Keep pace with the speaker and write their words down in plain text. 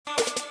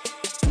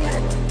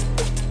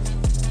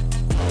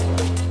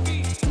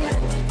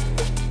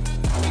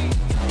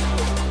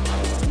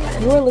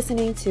You're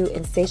listening to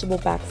Insatiable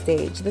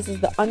Backstage. This is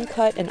the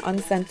uncut and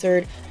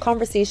uncensored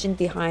conversation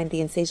behind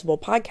the Insatiable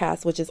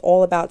podcast, which is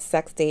all about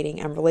sex,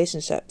 dating, and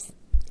relationships.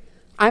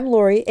 I'm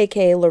Lori,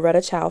 aka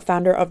Loretta Chow,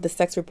 founder of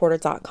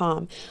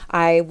thesexreporter.com.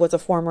 I was a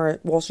former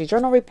Wall Street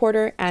Journal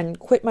reporter and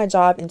quit my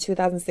job in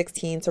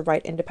 2016 to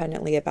write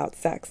independently about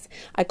sex.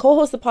 I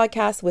co-host the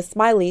podcast with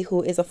Smiley,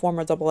 who is a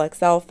former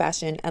XXL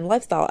fashion and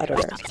lifestyle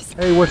editor.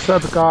 Hey, what's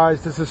up,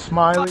 guys? This is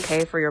Smiley.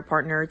 Okay for your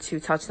partner to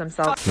touch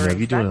themselves. You know, if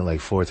you're doing it like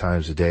 4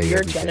 times a day.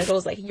 Your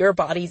genitals, like your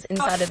body's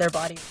inside of their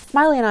body.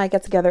 Smiley and I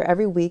get together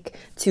every week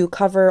to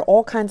cover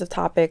all kinds of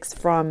topics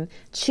from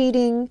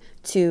cheating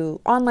to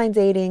online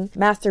dating,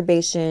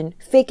 masturbation,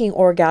 faking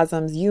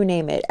orgasms, you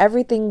name it.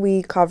 Everything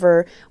we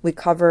cover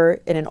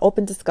in an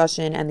open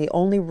discussion, and the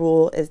only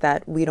rule is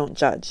that we don't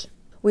judge.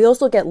 We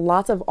also get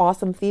lots of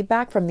awesome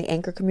feedback from the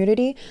Anchor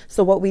community.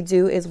 So what we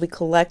do is we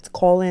collect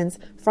call-ins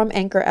from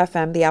Anchor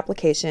FM, the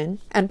application,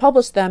 and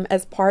publish them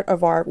as part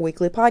of our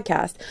weekly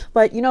podcast.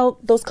 But you know,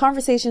 those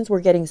conversations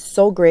were getting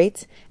so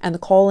great and the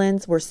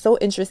call-ins were so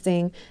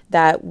interesting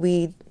that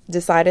we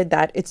decided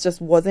that it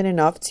just wasn't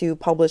enough to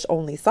publish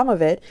only some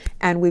of it.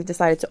 And we've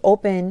decided to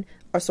open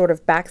a sort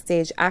of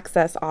backstage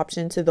access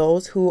option to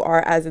those who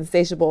are as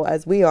insatiable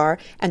as we are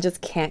and just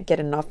can't get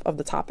enough of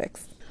the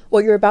topics.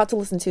 What you're about to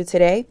listen to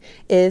today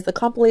is a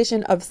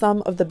compilation of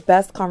some of the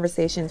best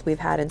conversations we've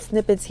had and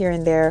snippets here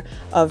and there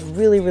of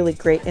really, really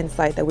great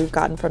insight that we've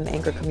gotten from the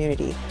Anchor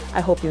community.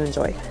 I hope you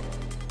enjoy.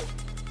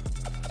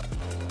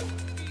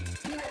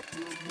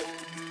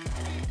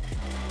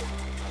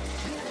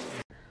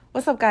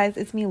 What's up, guys?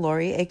 It's me,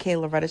 Lori, aka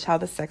Loretta Chow,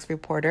 the sex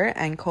reporter,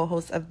 and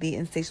co-host of the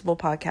Insatiable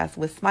podcast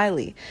with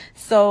Smiley.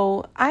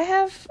 So I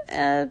have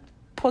a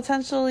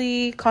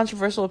potentially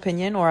controversial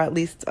opinion, or at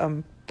least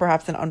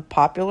perhaps an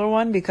unpopular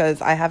one,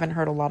 because I haven't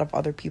heard a lot of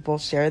other people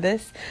share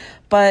this.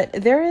 But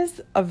there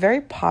is a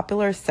very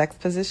popular sex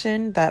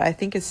position that I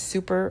think is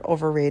super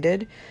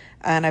overrated,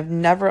 and I've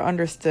never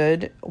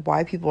understood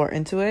why people are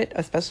into it,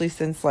 especially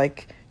since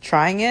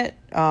trying it,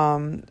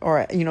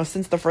 or, you know,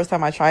 since the first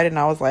time I tried it and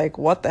I was like,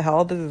 what the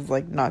hell? This is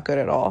not good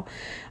at all.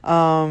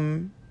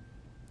 Can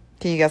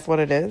you guess what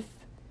it is?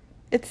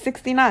 It's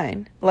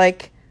 69.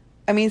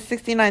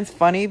 69 is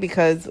funny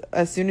because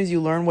as soon as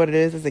you learn what it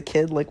is as a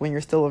kid, when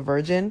you're still a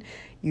virgin,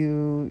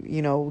 you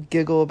know,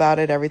 giggle about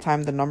it every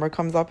time the number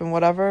comes up and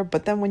whatever.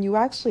 But then when you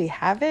actually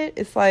have it,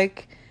 it's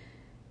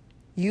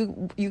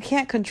you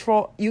can't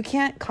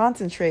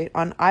concentrate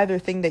on either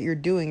thing that you're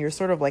doing. You're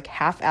sort of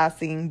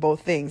half-assing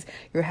both things.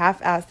 You're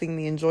half-assing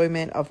the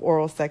enjoyment of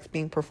oral sex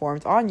being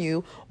performed on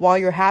you while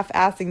you're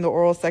half-assing the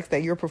oral sex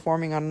that you're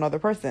performing on another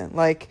person.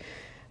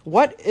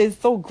 What is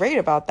so great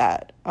about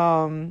that?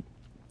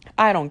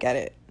 I don't get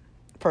it,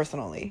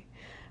 personally.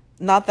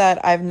 Not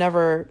that I've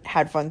never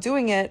had fun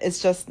doing it.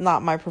 It's just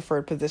not my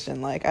preferred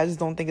position. I just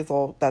don't think it's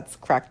all that's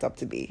cracked up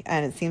to be.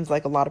 And it seems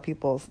like a lot of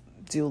people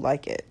do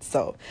like it.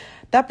 So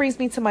that brings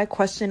me to my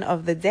question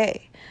of the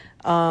day.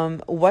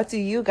 What do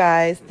you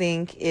guys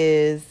think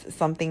is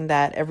something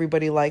that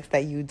everybody likes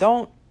that you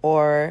don't?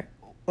 Or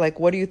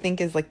what do you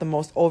think is the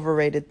most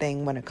overrated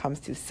thing when it comes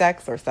to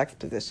sex or sex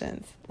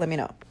positions? Let me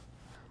know.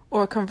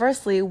 Or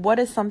conversely, what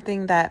is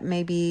something that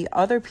maybe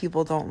other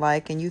people don't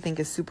like and you think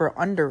is super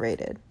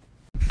underrated?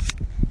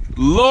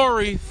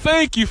 Lori,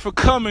 thank you for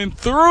coming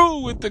through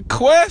with the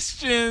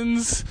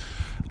questions.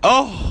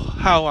 Oh,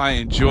 how I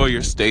enjoy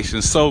your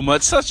station so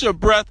much. Such a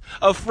breath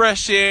of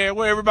fresh air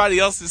where everybody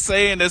else is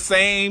saying the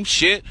same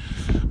shit.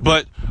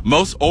 But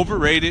most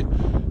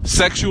overrated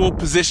sexual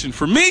position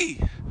for me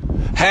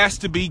has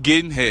to be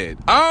getting head.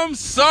 I'm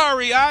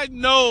sorry, I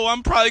know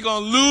I'm probably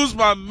gonna lose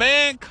my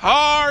man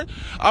card.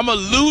 I'm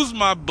gonna lose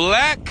my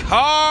black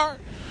card.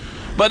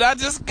 But I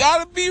just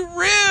gotta be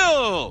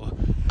real.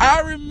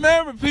 I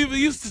remember people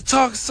used to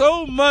talk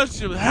so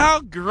much of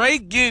how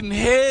great getting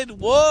head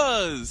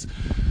was.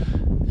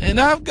 And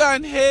I've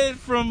gotten head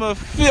from a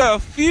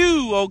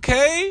few,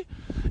 okay?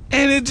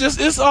 And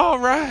it's all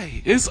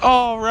right. It's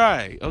all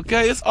right,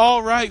 okay? It's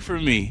all right for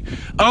me.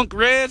 Unc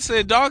Red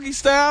said doggy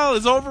style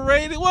is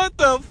overrated. What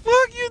the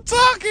fuck you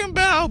talking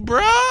about,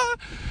 bruh?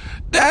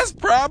 That's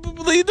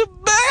probably the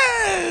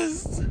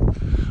best.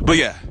 But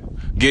yeah,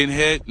 getting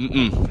head,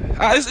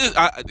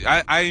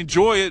 I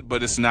enjoy it,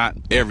 but it's not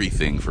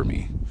everything for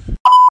me.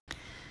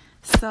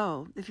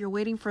 So, if you're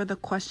waiting for the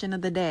question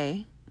of the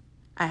day,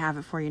 I have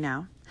it for you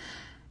now.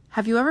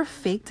 Have you ever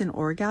faked an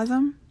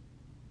orgasm?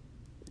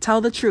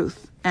 Tell the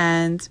truth.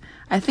 And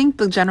I think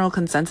the general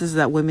consensus is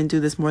that women do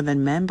this more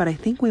than men, but I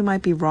think we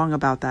might be wrong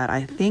about that.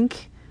 I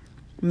think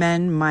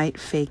men might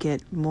fake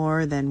it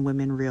more than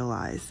women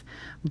realize.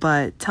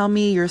 But tell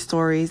me your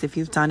stories if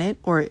you've done it,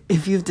 or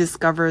if you've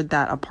discovered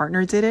that a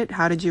partner did it.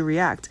 How did you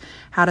react?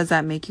 How does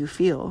that make you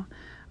feel?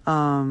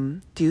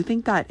 Do you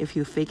think that if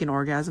you fake an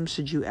orgasm,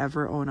 should you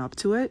ever own up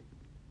to it?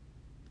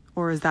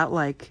 Or is that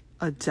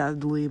a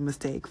deadly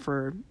mistake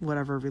for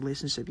whatever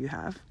relationship you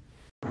have?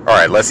 All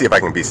right, let's see if I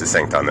can be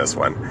succinct on this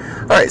one.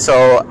 All right,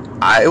 so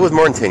it was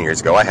more than 10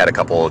 years ago. I had a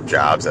couple of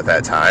jobs at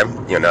that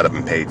time. None of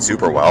them paid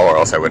super well, or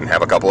else I wouldn't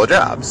have a couple of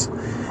jobs.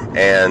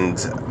 And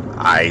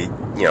I,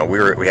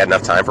 we had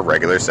enough time for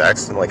regular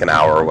sex, like an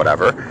hour or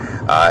whatever.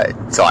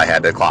 So I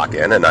had to clock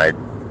in, and I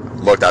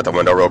looked out the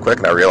window real quick,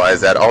 and I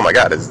realized that, oh my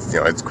God,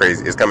 it's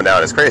crazy. It's coming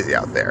down. It's crazy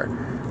out there.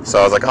 So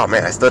I was like, oh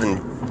man, I still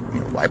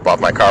didn't wipe off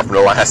my car from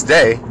the last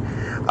day.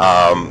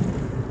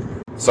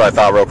 So I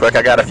thought real quick,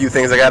 I got a few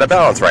things I got to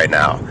balance right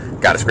now.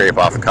 Got to scrape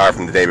off the car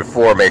from the day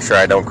before, make sure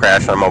I don't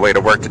crash on my way to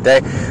work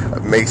today,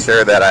 make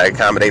sure that I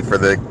accommodate for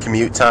the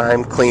commute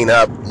time, clean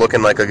up,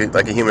 looking like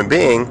a human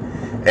being,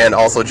 and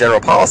also general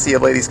policy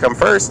of ladies come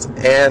first.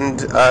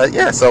 And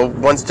so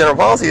once general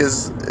policy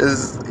is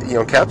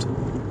kept,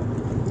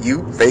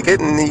 you fake it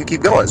and you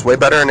keep going. It's way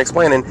better than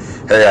explaining,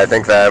 hey, I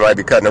think that I might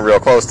be cutting it real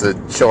close to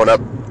showing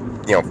up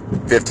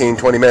 15,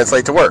 20 minutes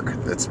late to work.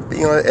 It's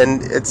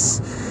and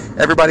it's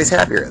everybody's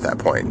happier at that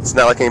point. It's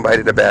not like anybody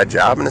did a bad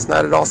job, and it's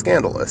not at all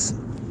scandalous.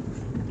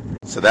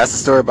 So that's the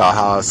story about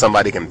how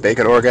somebody can fake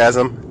an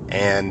orgasm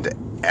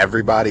and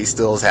everybody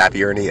still is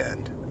happier in the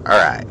end. All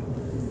right.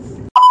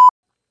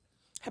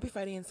 Happy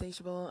Friday,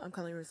 Insatiable. I'm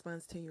calling in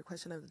response to your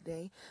question of the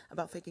day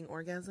about faking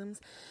orgasms.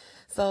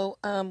 So,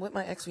 with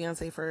my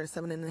ex-fiance for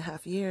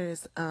 7.5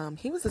 years,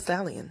 he was a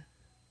stallion.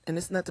 And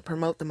it's not to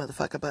promote the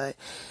motherfucker, but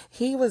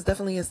he was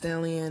definitely a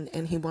stallion,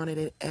 and he wanted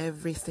it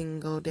every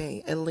single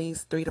day, at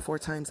least 3 to 4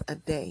 times a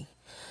day.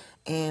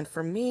 And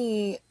for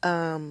me,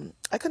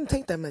 I couldn't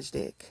take that much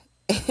dick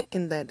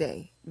in that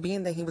day,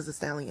 being that he was a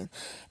stallion.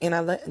 And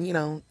I let,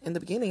 in the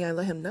beginning, I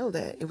let him know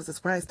that it was a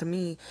surprise to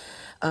me.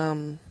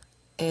 And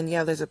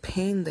yeah, there's a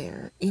pain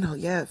there.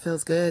 Yeah, it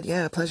feels good.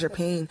 Yeah, pleasure,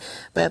 pain.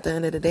 But at the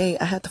end of the day,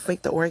 I had to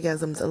fake the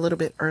orgasms a little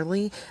bit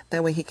early.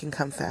 That way he can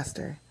come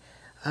faster.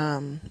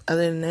 Other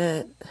than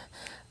that,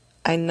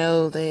 I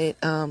know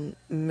that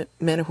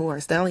men who are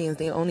stallions,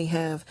 they only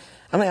have,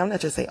 I'm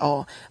not just say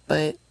all,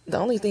 but the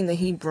only thing that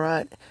he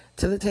brought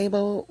to the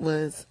table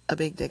was a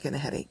big dick and a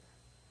headache.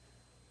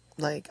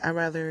 Like, I'd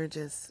rather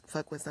just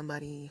fuck with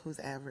somebody who's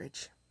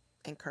average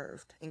and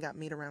curved and got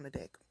meat around the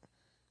dick.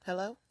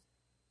 Hello?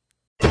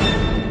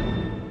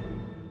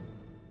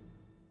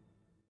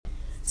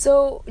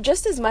 So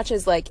just as much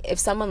as like if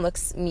someone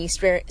looks me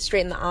straight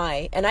in the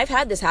eye, and I've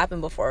had this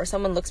happen before,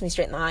 someone looks me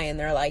straight in the eye and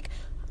they're like,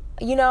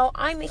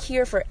 I'm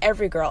here for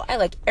every girl. I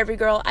like every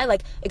girl. I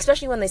like,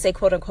 especially when they say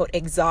quote unquote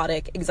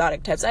exotic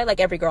types. I like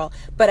every girl,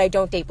 but I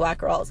don't date black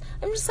girls.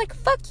 I'm just like,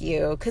 fuck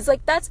you. Cause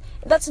like that's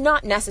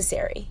not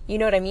necessary. You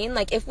know what I mean?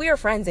 Like if we are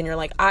friends and you're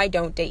like, I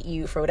don't date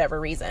you for whatever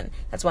reason,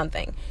 that's one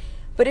thing.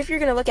 But if you're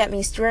going to look at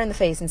me straight in the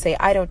face and say,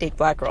 I don't date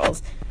black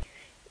girls,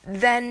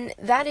 then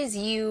that is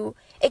you,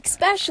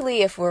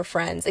 especially if we're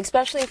friends,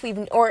 especially if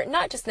or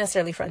not just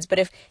necessarily friends, but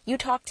if you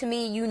talk to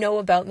me, you know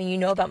about me, you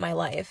know about my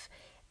life,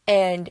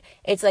 and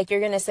it's like you're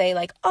going to say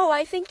like, oh,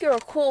 I think you're a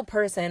cool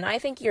person, I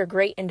think you're a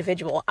great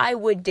individual, I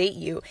would date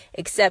you,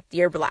 except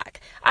you're black.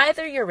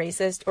 Either you're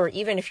racist, or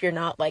even if you're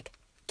not like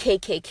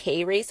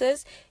KKK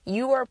racist,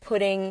 you are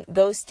putting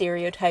those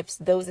stereotypes,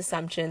 those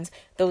assumptions,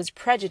 those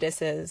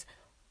prejudices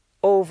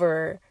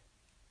over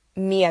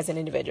me as an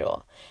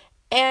individual.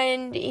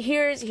 And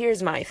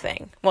here's my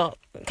thing. Well,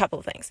 a couple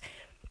of things.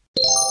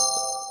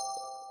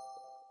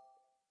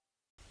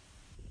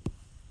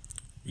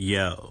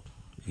 Yo.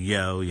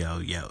 Let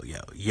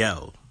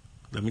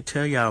me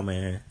tell y'all,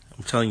 man.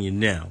 I'm telling you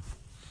now.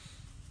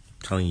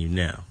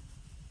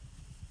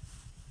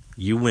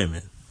 You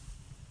women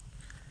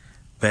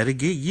better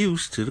get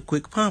used to the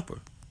quick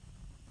pumper.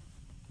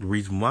 The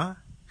reason why?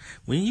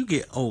 When you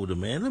get older,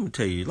 man, let me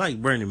tell you,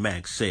 like Bernie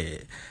Mac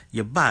said,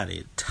 your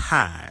body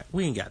tired.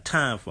 We ain't got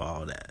time for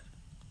all that.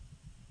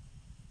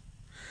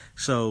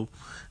 So,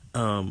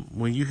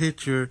 when you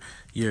hit your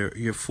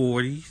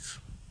 40s,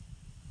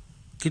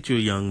 get you a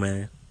young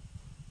man.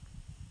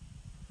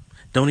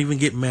 Don't even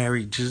get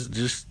married.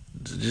 Just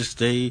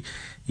stay,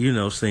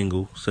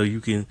 single, so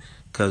you can,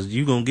 cause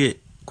you gonna get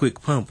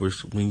quick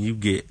pumpers when you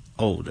get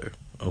older.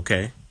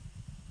 Okay.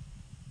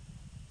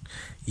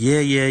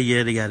 Yeah,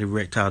 they got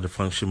erectile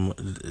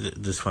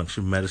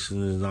dysfunction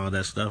medicine and all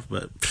that stuff,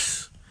 but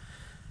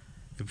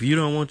if you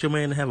don't want your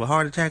man to have a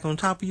heart attack on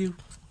top of you,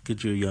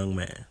 get you a young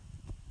man.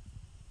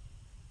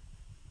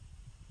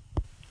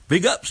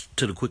 Big ups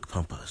to the quick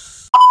pumpers.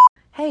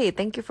 Hey,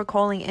 thank you for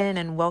calling in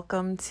and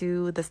welcome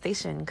to the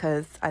station,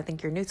 because I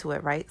think you're new to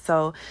it, right?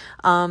 So,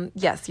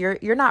 yes,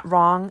 you're not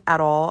wrong at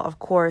all. Of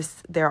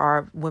course, there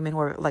are women who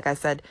are, like I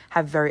said,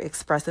 have very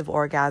expressive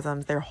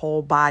orgasms. Their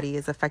whole body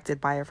is affected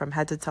by it from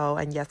head to toe.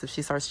 And yes, if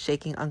she starts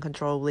shaking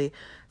uncontrollably,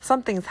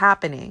 something's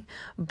happening.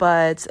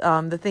 But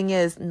the thing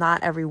is,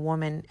 not every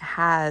woman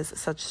has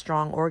such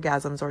strong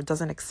orgasms or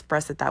doesn't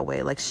express it that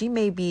way. Like, she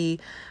may be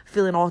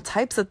feeling all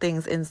types of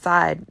things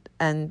inside,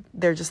 and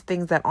they're just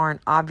things that aren't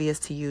obvious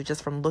to you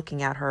just from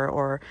looking at her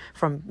or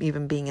from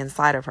even being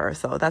inside of her.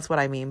 So that's what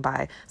I mean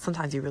by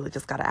sometimes you really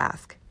just got to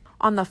ask.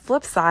 On the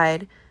flip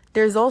side,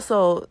 there's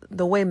also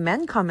the way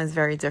men come is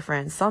very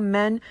different. Some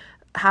men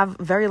have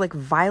very like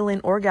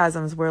violent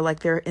orgasms where like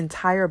their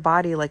entire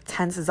body like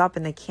tenses up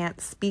and they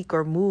can't speak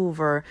or move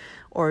or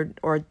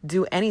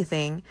do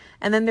anything.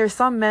 And then there's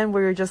some men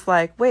where you're just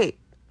like, wait,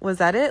 was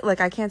that it? Like,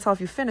 I can't tell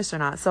if you finished or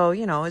not. So,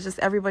 it's just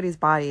everybody's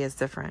body is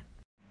different.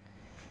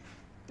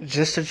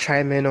 Just to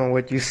chime in on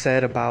what you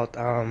said about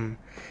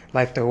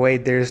like the way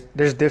there's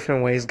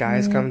different ways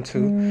guys come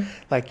to.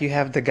 Like you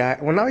have the guy,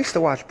 when I used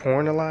to watch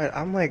porn a lot,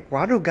 I'm like,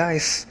 why do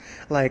guys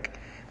like,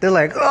 they're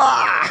like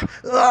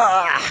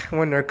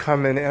when they're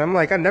coming, and I'm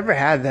like, I never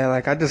had that.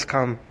 Like I just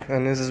come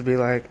and this just be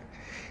like,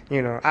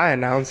 I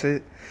announce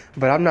it,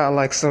 but I'm not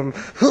like some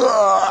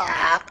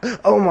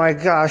oh my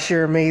gosh,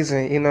 you're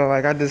amazing,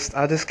 like I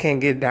just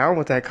can't get down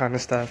with that kind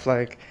of stuff.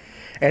 Like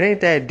it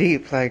ain't that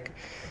deep. Like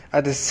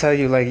I just tell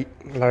you,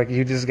 like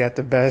you just got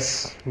the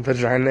best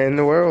vagina in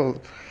the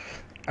world.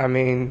 I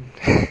mean,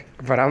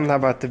 but I'm not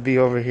about to be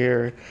over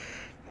here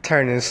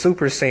turning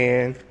Super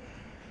Saiyan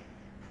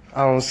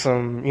on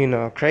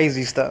some,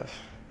 crazy stuff.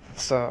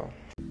 So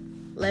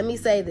let me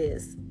say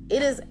this.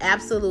 It is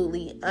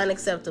absolutely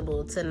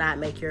unacceptable to not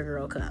make your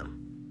girl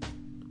come.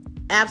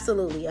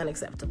 Absolutely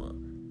unacceptable.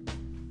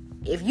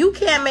 If you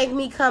can't make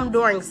me come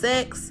during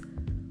sex,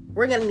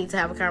 we're going to need to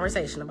have a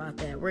conversation about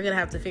that. We're going to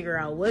have to figure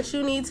out what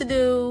you need to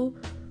do,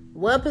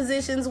 what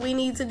positions we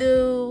need to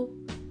do.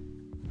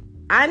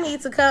 I need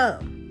to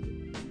come.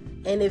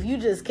 And if you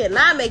just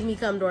cannot make me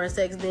come during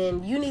sex,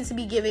 then you need to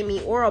be giving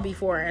me oral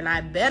before, and I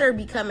better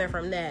be coming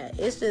from that.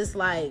 It's just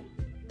like,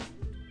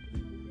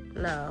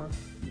 no.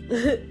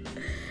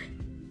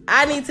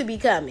 I need to be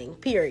coming,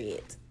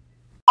 period.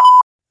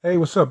 Hey,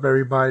 what's up,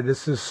 everybody?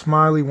 This is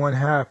Smiley, one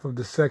half of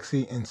the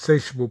Sexy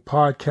Insatiable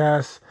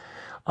podcast.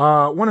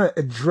 I want to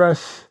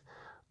address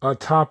a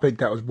topic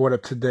that was brought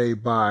up today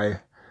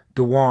by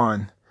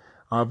Dewan.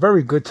 A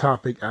very good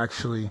topic,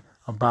 actually,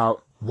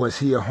 about was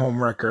he a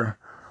homewrecker,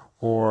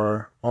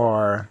 or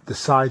are the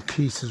side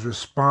pieces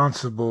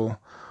responsible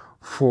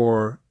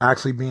for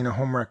actually being a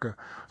homewrecker?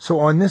 So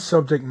on this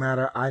subject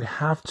matter, I'd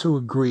have to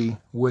agree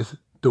with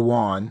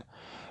Dewan.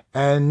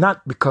 And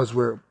not because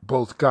we're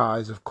both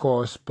guys, of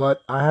course,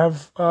 but I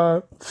have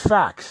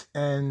facts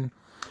and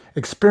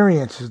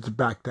experiences to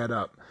back that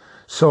up.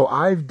 So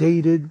I've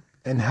dated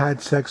and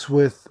had sex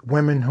with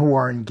women who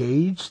are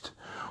engaged.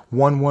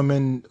 One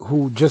woman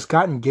who just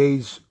got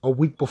engaged a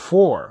week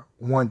before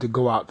wanted to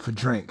go out for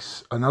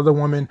drinks. Another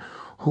woman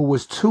who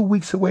was 2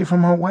 weeks away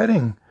from her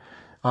wedding,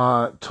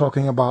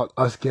 talking about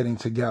us getting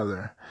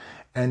together.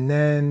 And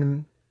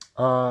then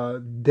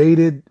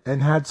dated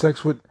and had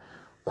sex with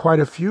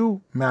quite a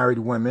few married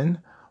women,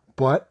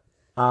 but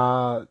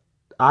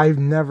I've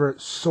never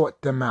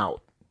sought them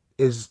out.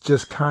 It's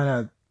just kind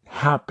of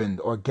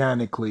happened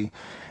organically,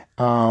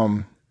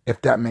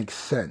 if that makes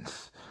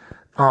sense.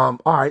 All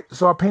right,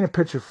 so I'll paint a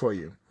picture for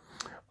you.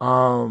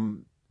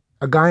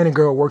 A guy and a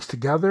girl works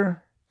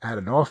together at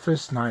an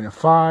office, 9 to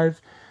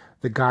 5.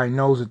 The guy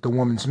knows that the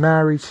woman's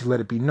married. She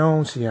let it be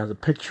known. She has a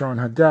picture on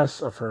her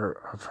desk of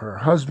her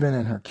husband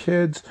and her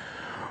kids.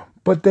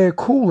 But they're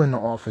cool in the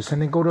office,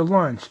 and they go to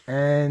lunch,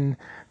 and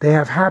they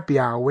have happy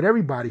hour with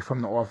everybody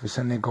from the office,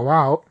 and they go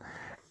out.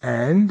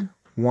 And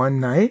one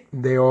night,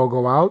 they all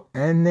go out,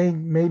 and they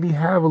maybe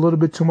have a little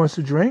bit too much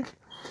to drink,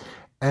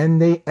 and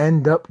they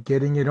end up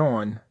getting it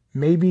on.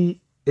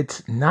 Maybe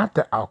it's not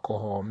the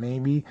alcohol.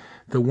 Maybe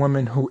the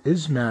woman who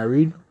is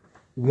married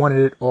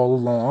wanted it all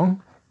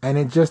along, and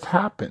it just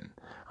happened.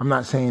 I'm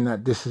not saying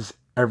that this is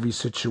every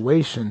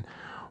situation,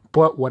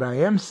 but what I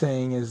am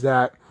saying is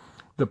that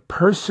the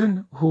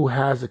person who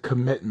has a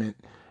commitment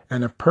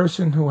and a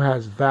person who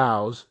has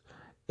vows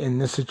in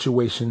this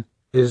situation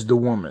is the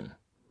woman.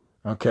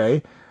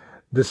 Okay?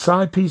 The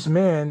side piece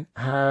men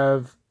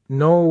have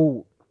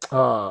no,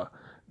 they're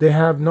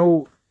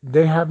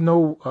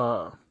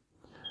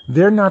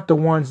not the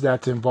ones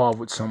that's involved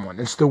with someone.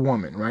 It's the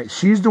woman, right?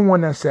 She's the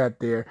one that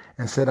sat there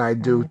and said, I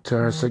do to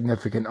her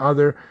significant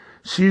other.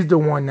 She's the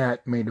one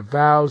that made the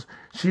vows.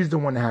 She's the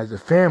one that has a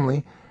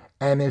family.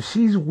 And if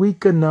she's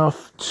weak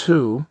enough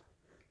to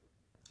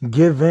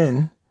give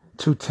in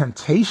to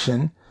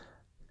temptation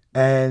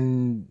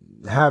and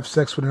have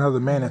sex with another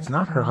man that's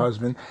not her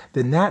husband,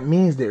 then that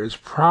means there is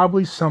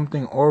probably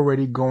something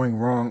already going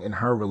wrong in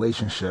her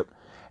relationship,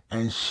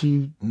 and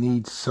she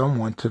needs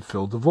someone to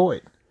fill the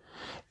void.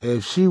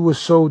 If she was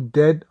so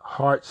dead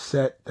heart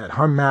set that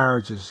her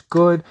marriage is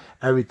good,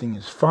 everything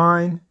is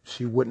fine,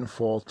 she wouldn't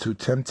fall to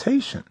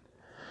temptation.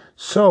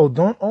 So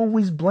don't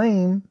always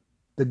blame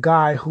the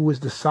guy who is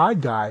the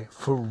side guy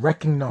for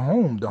wrecking the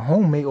home. The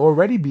home may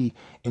already be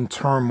in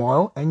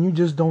turmoil and you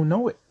just don't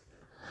know it.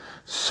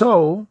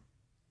 So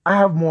I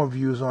have more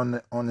views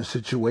on the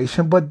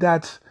situation, but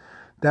that's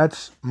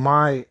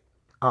my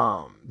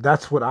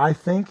that's what I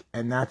think,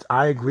 and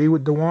I agree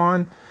with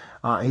Dewan.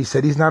 He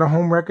said he's not a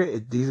home wrecker.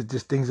 These are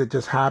just things that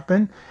just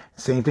happen.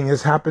 Same thing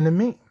has happened to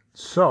me.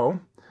 So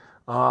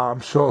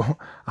I'm sure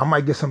I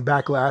might get some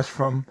backlash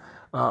from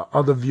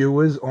other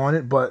viewers on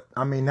it, but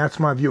I mean, that's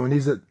my view, and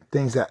these are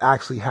things that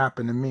actually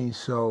happened to me.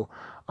 So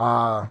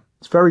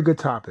it's a very good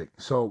topic.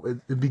 So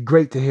it'd be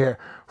great to hear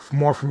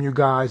more from you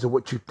guys of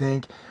what you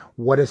think,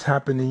 what has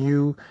happened to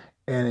you,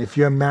 and if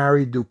you're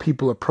married, do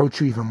people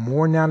approach you even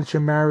more now that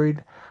you're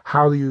married?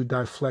 How do you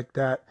deflect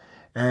that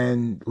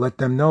and let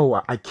them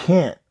know I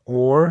can't?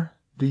 Or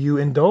do you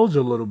indulge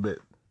a little bit?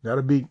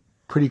 That'll be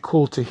pretty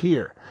cool to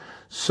hear.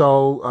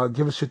 So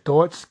give us your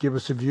thoughts, give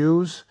us your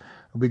views.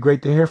 It'll be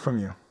great to hear from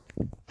you.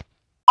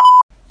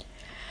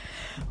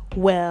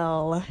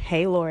 Well,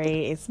 hey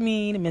Lori, it's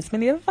me, Miss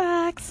Minnie the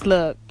Fox.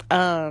 Look,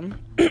 I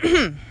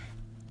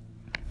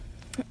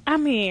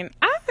mean,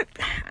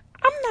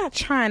 I'm not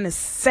trying to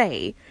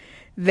say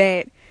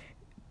that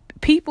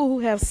people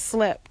who have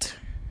slept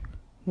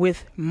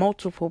with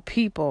multiple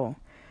people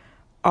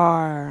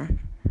are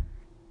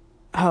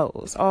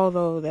hoes,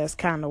 although that's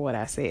kind of what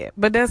I said.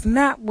 But that's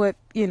not what,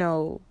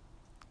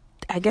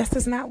 I guess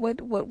that's not what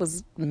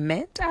was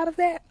meant out of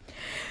that.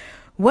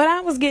 What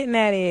I was getting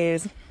at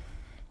is,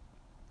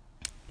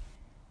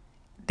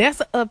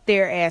 that's an up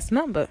there ass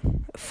number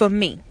for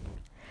me.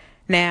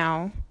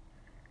 Now,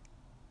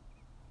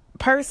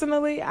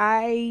 personally,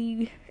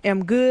 I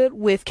am good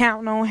with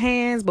counting on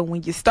hands, but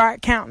when you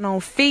start counting on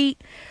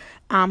feet,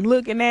 I'm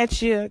looking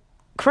at you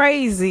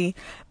crazy.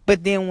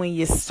 But then when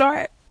you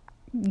start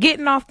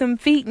getting off them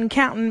feet and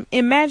counting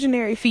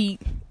imaginary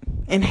feet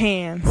and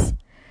hands,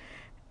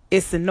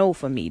 it's a no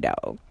for me,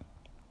 dog.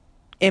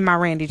 In my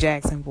Randy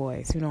Jackson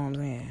voice, you know what I'm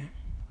saying?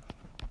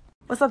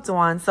 What's up,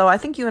 Dewan? So I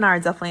think you and I are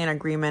definitely in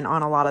agreement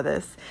on a lot of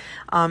this.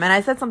 And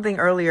I said something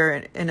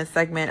earlier in a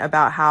segment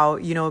about how,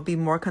 it'd be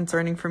more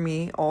concerning for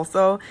me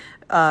also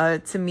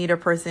to meet a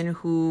person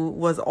who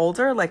was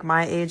older, like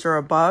my age or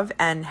above,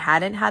 and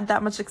hadn't had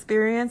that much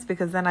experience,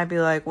 because then I'd be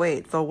like,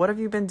 wait, so what have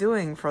you been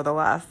doing for the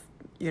last,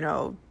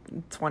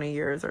 20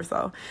 years or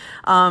so?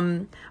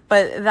 But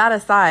that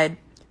aside,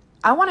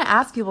 I want to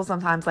ask people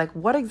sometimes, like,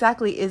 what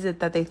exactly is it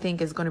that they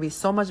think is going to be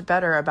so much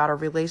better about a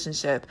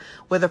relationship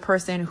with a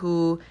person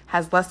who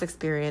has less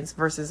experience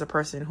versus a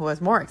person who has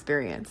more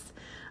experience?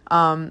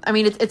 I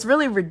mean, it's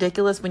really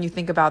ridiculous when you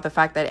think about the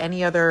fact that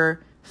any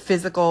other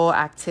physical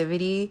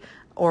activity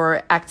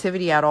or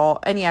activity at all,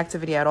 any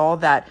activity at all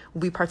that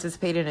we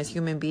participate in as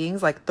human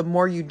beings, like the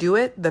more you do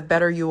it, the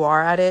better you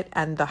are at it,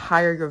 and the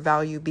higher your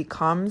value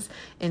becomes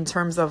in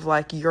terms of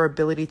like your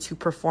ability to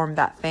perform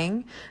that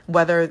thing,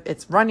 whether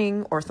it's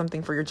running or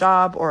something for your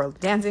job or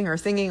dancing or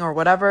singing or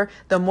whatever.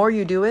 The more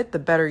you do it, the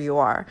better you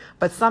are.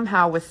 But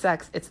somehow with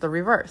sex, it's the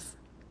reverse.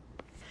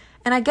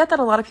 And I get that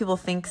a lot of people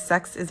think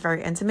sex is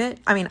very intimate.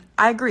 I mean,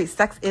 I agree.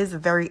 Sex is a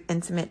very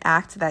intimate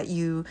act that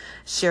you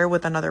share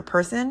with another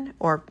person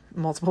or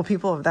multiple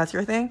people, if that's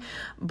your thing.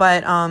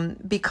 But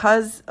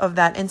because of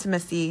that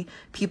intimacy,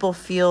 people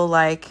feel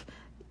like,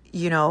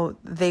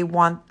 they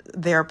want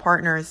their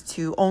partners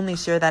to only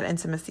share that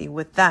intimacy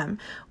with them,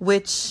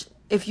 which,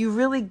 if you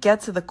really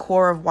get to the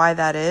core of why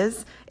that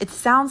is, it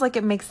sounds like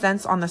it makes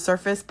sense on the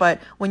surface. But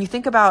when you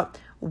think about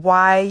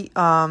why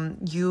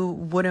you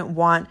wouldn't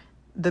want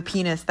the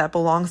penis that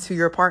belongs to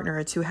your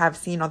partner to have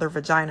seen other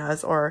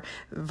vaginas, or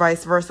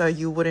vice versa,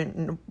 you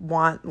wouldn't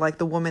want like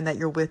the woman that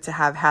you're with to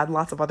have had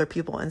lots of other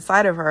people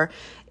inside of her.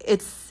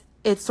 It's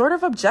sort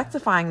of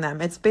objectifying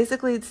them. It's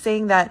basically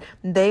saying that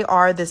they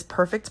are this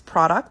perfect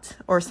product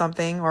or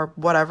something or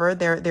whatever.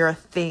 They're a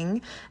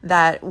thing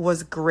that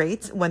was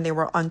great when they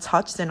were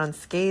untouched and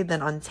unscathed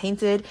and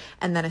untainted.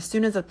 And then as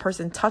soon as a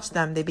person touched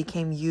them, they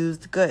became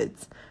used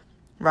goods,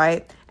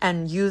 right?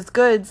 And used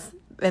goods,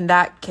 in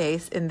that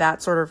case, in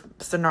that sort of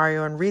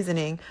scenario and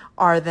reasoning,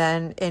 are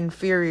then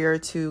inferior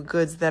to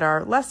goods that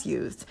are less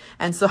used.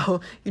 And so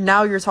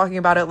now you're talking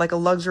about it like a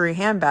luxury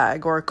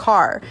handbag or a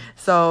car.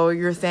 So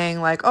you're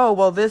saying like, oh,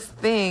 well, this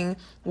thing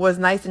was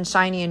nice and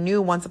shiny and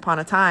new once upon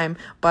a time,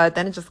 but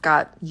then it just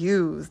got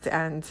used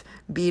and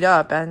beat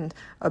up and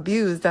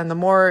abused. And the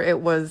more it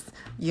was,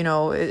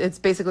 it's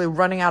basically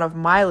running out of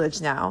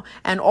mileage now.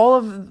 And all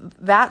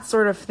of that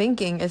sort of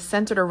thinking is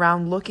centered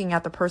around looking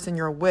at the person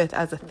you're with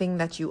as a thing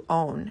that you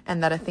own,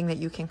 and that a thing that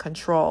you can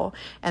control,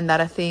 and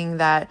that a thing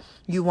that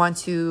you want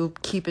to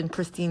keep in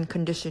pristine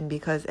condition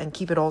and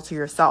keep it all to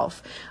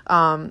yourself,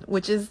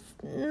 which is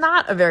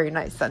not a very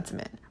nice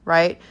sentiment,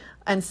 right?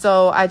 And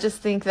so I just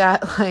think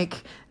that,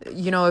 like,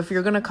 if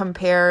you're going to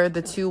compare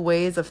the two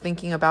ways of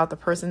thinking about the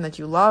person that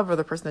you love, or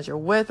the person that you're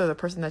with, or the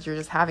person that you're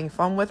just having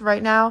fun with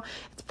right now,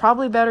 it's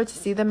probably better to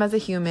see them as a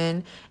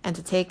human and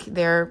to take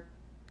their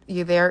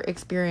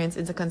experience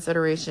into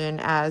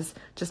consideration as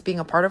just being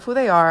a part of who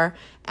they are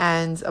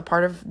and a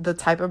part of the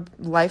type of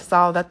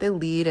lifestyle that they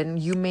lead. And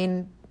you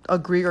may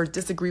agree or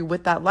disagree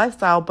with that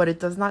lifestyle, but it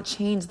does not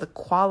change the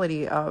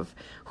quality of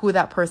who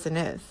that person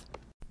is.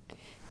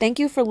 Thank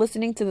you for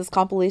listening to this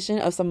compilation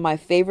of some of my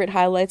favorite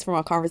highlights from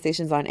our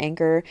conversations on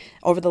Anchor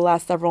over the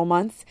last several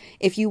months.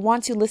 If you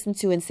want to listen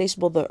to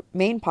Insatiable, the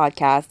main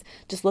podcast,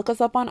 just look us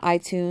up on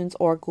iTunes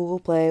or Google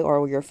Play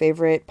or your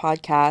favorite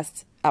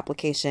podcast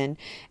application,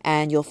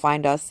 and you'll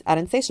find us at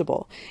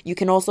Insatiable. You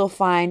can also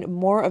find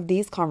more of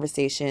these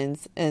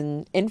conversations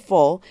in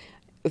full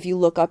if you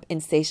look up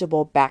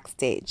Insatiable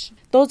Backstage.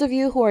 Those of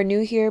you who are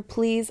new here,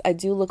 please, I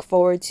do look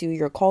forward to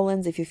your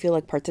call-ins if you feel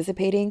like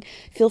participating.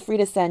 Feel free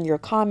to send your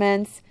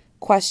comments,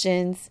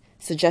 questions,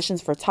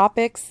 suggestions for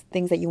topics,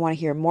 things that you want to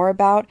hear more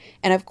about,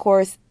 and of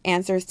course,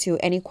 answers to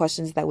any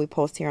questions that we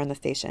post here on the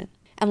station.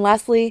 And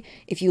lastly,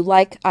 if you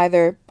like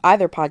either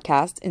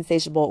podcast,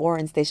 Insatiable or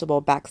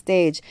Insatiable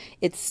Backstage,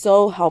 it's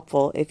so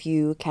helpful if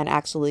you can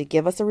actually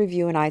give us a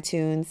review in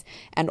iTunes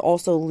and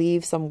also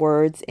leave some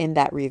words in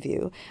that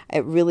review.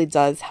 It really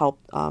does help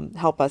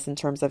us in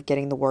terms of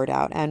getting the word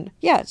out. And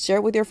yeah, share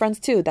it with your friends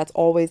too. That's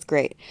always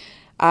great.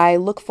 I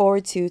look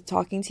forward to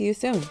talking to you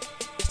soon.